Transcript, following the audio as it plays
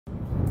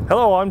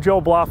Hello, I'm Joe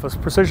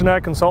Bloffuss, Precision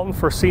Ag Consultant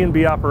for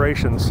C&B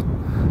Operations.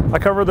 I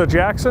cover the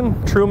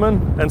Jackson,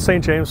 Truman, and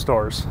St. James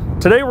stores.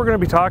 Today we're going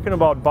to be talking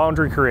about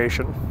boundary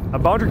creation. A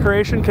boundary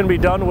creation can be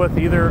done with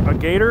either a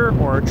gator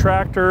or a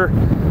tractor,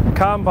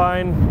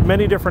 combine,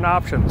 many different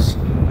options.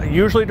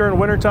 Usually during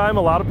wintertime,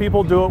 a lot of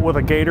people do it with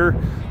a gator.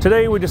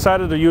 Today we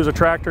decided to use a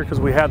tractor because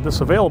we had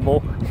this available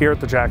here at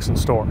the Jackson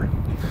store.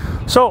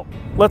 So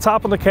let's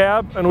hop in the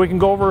cab and we can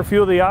go over a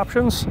few of the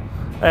options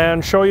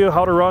and show you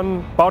how to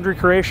run boundary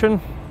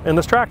creation in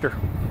this tractor.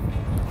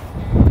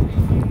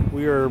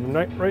 We are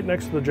right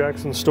next to the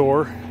Jackson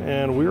store,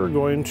 and we are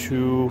going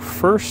to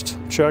first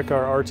check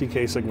our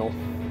RTK signal.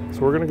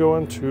 So we're going to go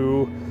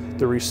into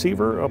the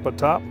receiver up at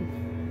top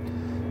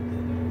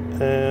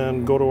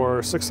and go to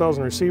our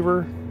 6000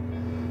 receiver.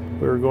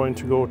 We're going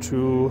to go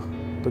to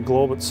the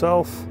globe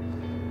itself,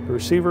 the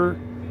receiver,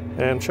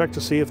 and check to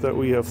see if that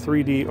we have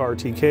 3D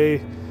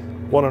RTK,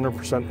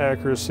 100%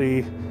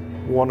 accuracy,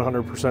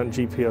 100%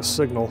 GPS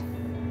signal.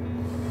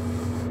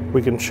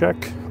 We can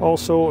check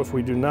also if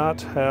we do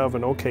not have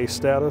an OK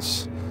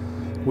status.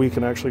 We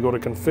can actually go to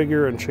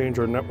configure and change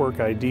our network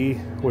ID,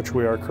 which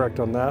we are correct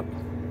on that.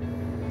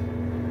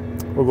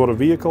 We'll go to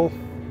vehicle,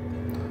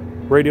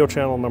 radio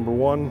channel number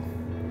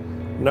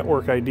 1,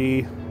 network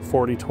ID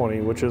 4020,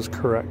 which is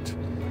correct.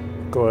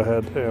 Go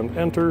ahead and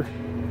enter,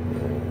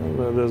 and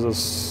that is a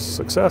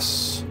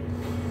success.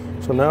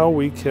 So now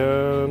we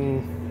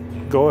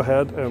can go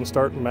ahead and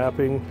start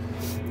mapping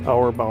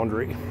our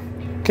boundary.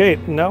 Okay,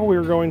 now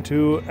we're going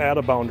to add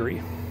a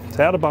boundary.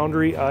 To add a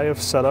boundary, I have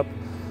set up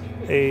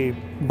a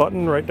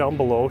button right down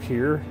below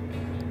here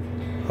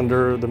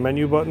under the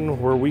menu button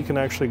where we can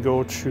actually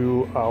go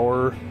to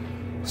our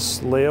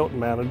layout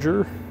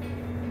manager,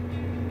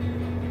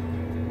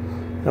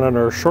 and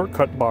under our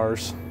shortcut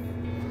bars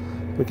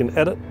we can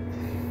edit,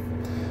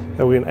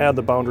 and we can add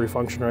the boundary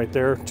function right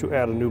there to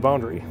add a new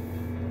boundary.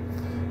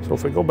 So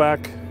if we go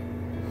back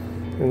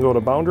and go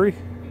to boundary,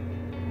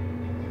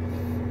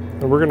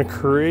 and we're going to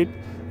create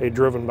a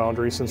driven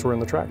boundary since we're in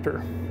the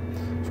tractor.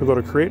 So go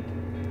to create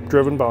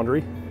driven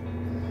boundary,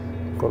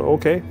 go to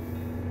OK,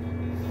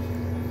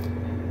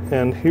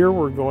 and here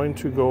we're going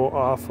to go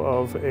off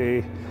of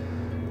a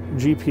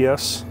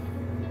GPS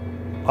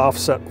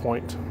offset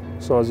point.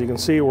 So as you can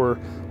see, we're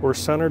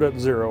centered at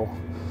 0,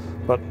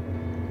 but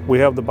we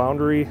have the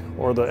boundary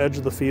or the edge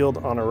of the field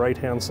on our right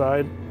hand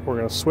side. We're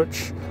going to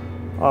switch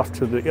off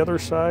to the other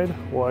side.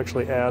 We'll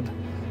actually add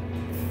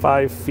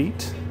 5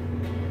 feet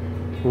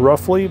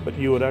roughly, but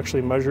you would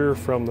actually measure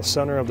from the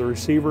center of the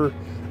receiver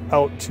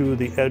out to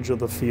the edge of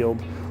the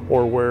field,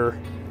 or where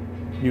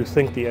you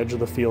think the edge of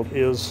the field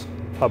is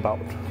about.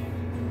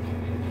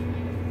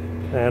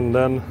 And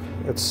then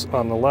it's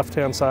on the left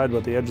hand side,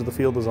 but the edge of the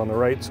field is on the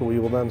right, so we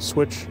will then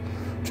switch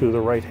to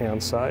the right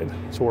hand side.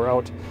 So we're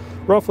out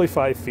roughly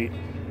 5 feet.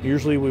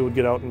 Usually we would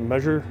get out and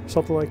measure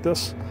something like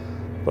this,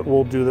 but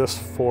we'll do this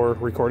for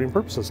recording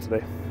purposes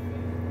today.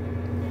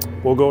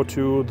 We'll go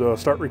to the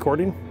start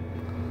recording.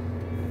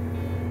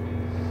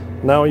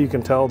 Now you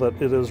can tell that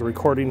it is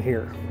recording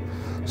here.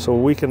 So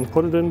we can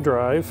put it in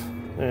drive,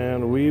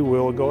 and we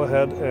will go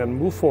ahead and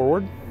move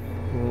forward.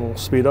 And we'll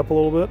speed up a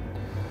little bit.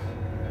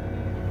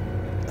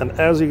 And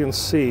as you can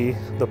see,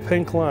 the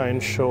pink line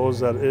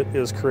shows that it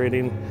is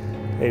creating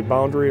a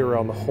boundary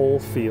around the whole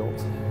field.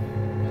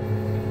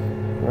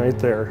 Right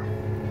there.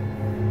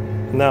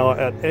 Now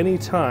at any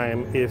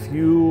time, if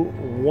you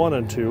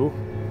wanted to,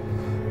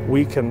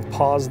 we can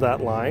pause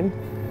that line.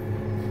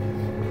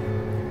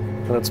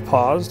 And it's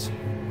paused.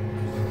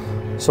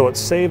 So it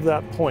saved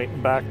that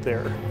point back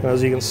there. And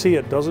as you can see,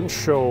 it doesn't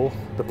show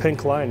the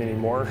pink line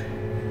anymore.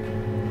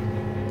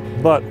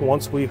 But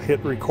once we hit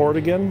record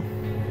again,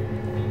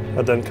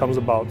 it then comes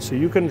about. So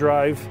you can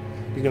drive,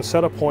 you can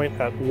set a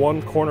point at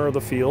one corner of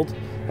the field,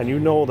 and you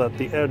know that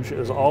the edge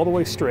is all the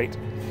way straight.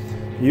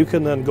 You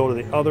can then go to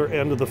the other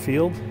end of the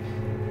field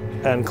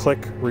and click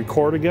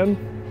record again,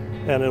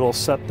 and it'll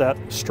set that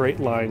straight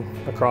line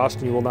across,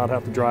 and you will not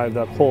have to drive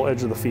that whole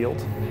edge of the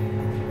field.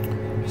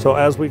 So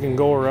as we can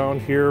go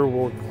around here,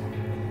 you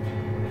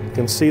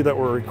can see that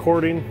we're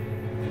recording,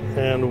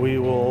 and we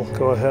will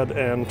go ahead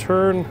and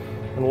turn,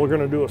 and we're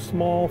going to do a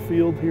small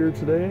field here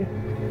today.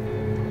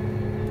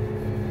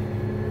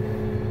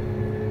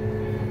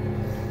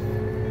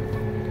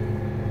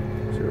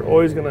 So you're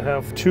always going to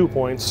have 2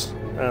 points,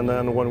 and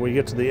then when we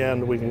get to the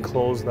end, we can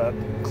close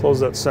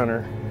that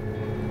center.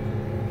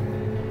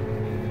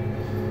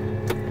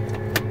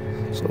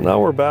 So now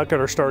we're back at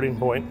our starting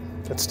point.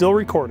 It's still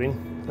recording.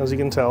 As you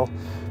can tell,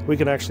 we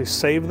can actually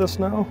save this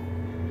now.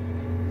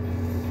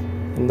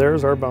 And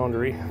there's our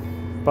boundary.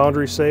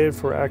 Boundary saved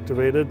for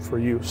activated for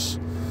use.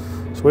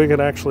 So we can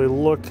actually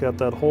look at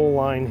that whole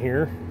line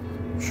here.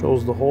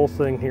 Shows the whole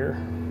thing here.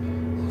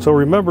 So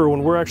remember,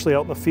 when we're actually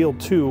out in the field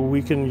too,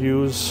 we can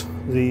use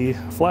the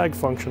flag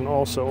function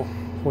also.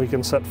 We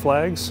can set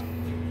flags,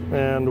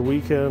 and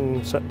we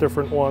can set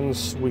different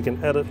ones. We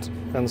can edit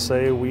and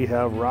say we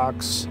have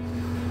rocks,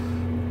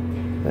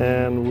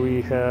 and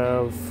we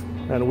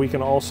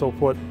can also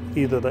put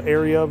either the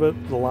area of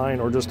it, the line,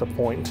 or just a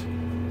point.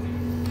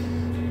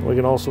 We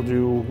can also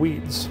do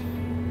weeds.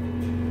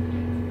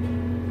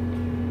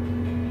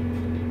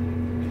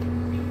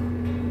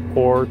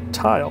 Or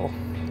tile.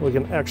 We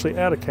can actually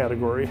add a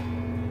category.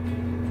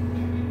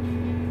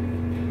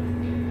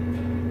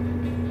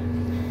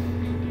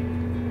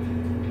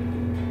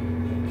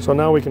 So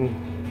now we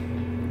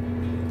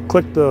can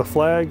click the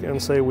flag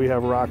and say we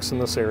have rocks in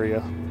this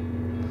area.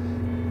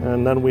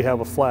 And then we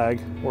have a flag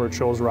where it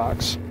shows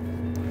rocks.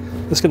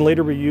 This can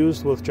later be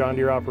used with John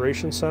Deere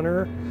Operations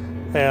Center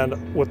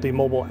and with the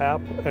mobile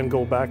app, and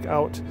go back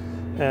out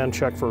and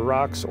check for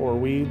rocks or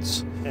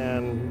weeds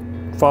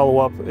and follow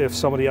up if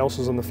somebody else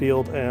is in the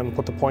field and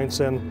put the points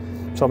in.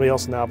 Somebody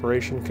else in the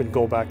operation could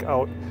go back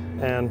out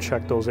and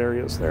check those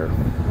areas there.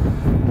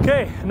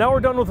 Okay, now we're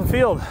done with the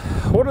field.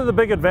 What are the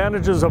big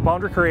advantages of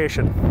boundary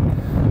creation?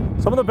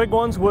 Some of the big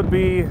ones would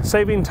be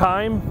saving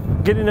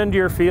time, getting into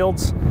your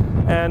fields,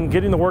 and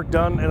getting the work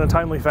done in a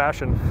timely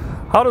fashion.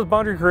 How does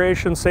boundary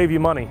creation save you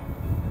money?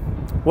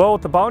 Well,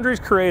 with the boundaries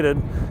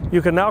created,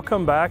 you can now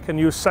come back and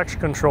use section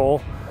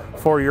control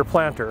for your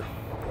planter.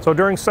 So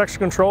during section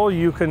control,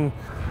 you can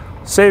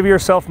save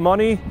yourself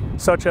money,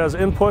 such as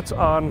inputs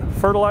on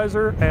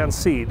fertilizer and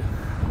seed.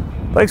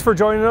 Thanks for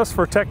joining us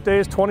for Tech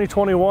Days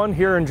 2021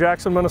 here in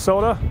Jackson,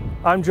 Minnesota.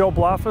 I'm Joe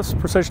Bloffuss,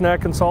 Precision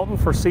Ag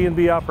Consultant for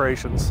C&B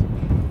Operations.